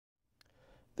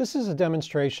This is a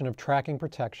demonstration of tracking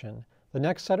protection, the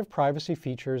next set of privacy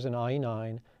features in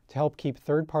IE9 to help keep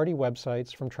third-party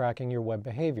websites from tracking your web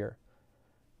behavior.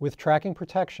 With tracking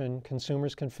protection,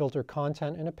 consumers can filter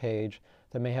content in a page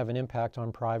that may have an impact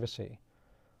on privacy.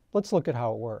 Let's look at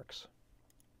how it works.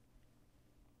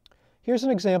 Here's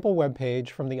an example web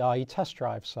page from the IE test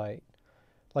drive site.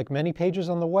 Like many pages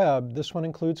on the web, this one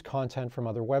includes content from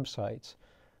other websites.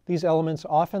 These elements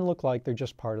often look like they're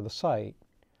just part of the site.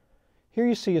 Here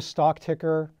you see a stock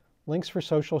ticker, links for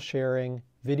social sharing,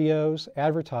 videos,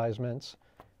 advertisements,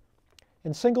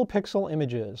 and single pixel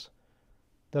images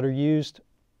that are used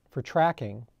for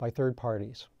tracking by third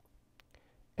parties.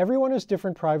 Everyone has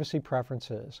different privacy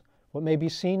preferences. What may be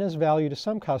seen as value to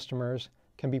some customers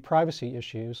can be privacy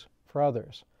issues for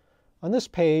others. On this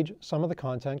page, some of the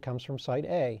content comes from Site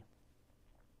A.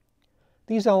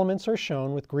 These elements are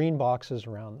shown with green boxes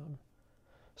around them.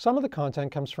 Some of the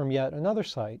content comes from yet another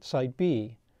site, Site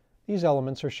B. These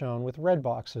elements are shown with red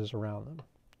boxes around them.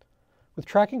 With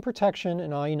tracking protection in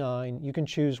IE9, you can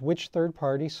choose which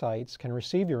third-party sites can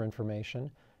receive your information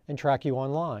and track you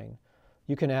online.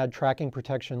 You can add tracking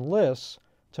protection lists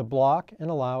to block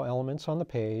and allow elements on the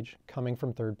page coming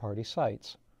from third-party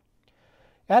sites.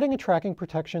 Adding a tracking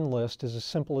protection list is as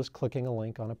simple as clicking a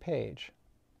link on a page.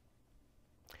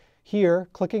 Here,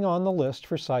 clicking on the list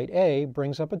for Site A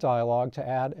brings up a dialog to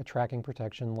add a tracking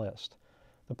protection list.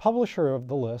 The publisher of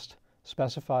the list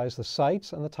specifies the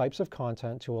sites and the types of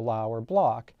content to allow or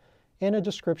block, and a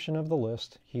description of the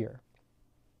list here.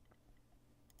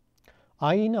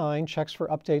 IE9 checks for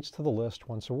updates to the list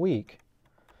once a week.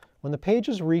 When the page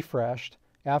is refreshed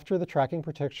after the tracking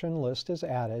protection list is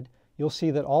added, you'll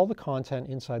see that all the content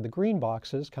inside the green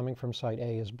boxes coming from Site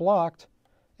A is blocked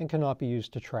and cannot be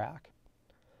used to track.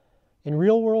 In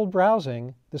real-world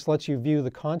browsing, this lets you view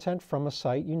the content from a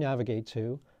site you navigate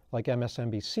to, like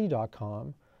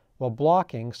msnbc.com, while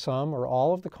blocking some or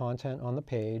all of the content on the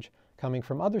page coming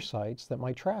from other sites that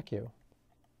might track you.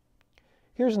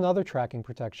 Here's another tracking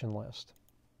protection list.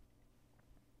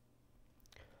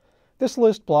 This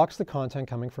list blocks the content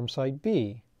coming from Site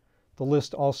B. The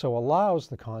list also allows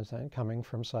the content coming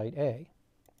from Site A.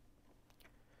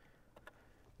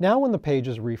 Now when the page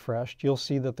is refreshed, you'll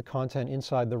see that the content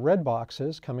inside the red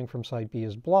boxes coming from Site B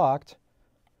is blocked,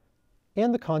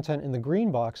 and the content in the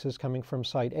green boxes coming from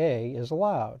Site A is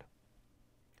allowed.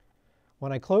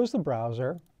 When I close the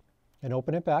browser and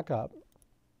open it back up,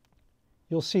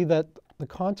 you'll see that the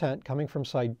content coming from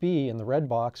Site B in the red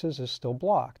boxes is still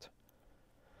blocked.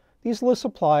 These lists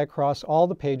apply across all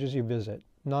the pages you visit,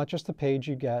 not just the page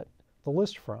you get the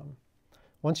list from.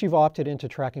 Once you've opted into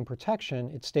tracking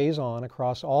protection, it stays on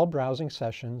across all browsing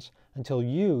sessions until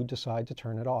you decide to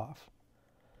turn it off.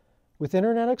 With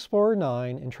Internet Explorer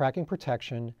 9 and tracking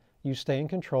protection, you stay in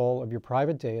control of your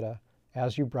private data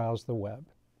as you browse the web.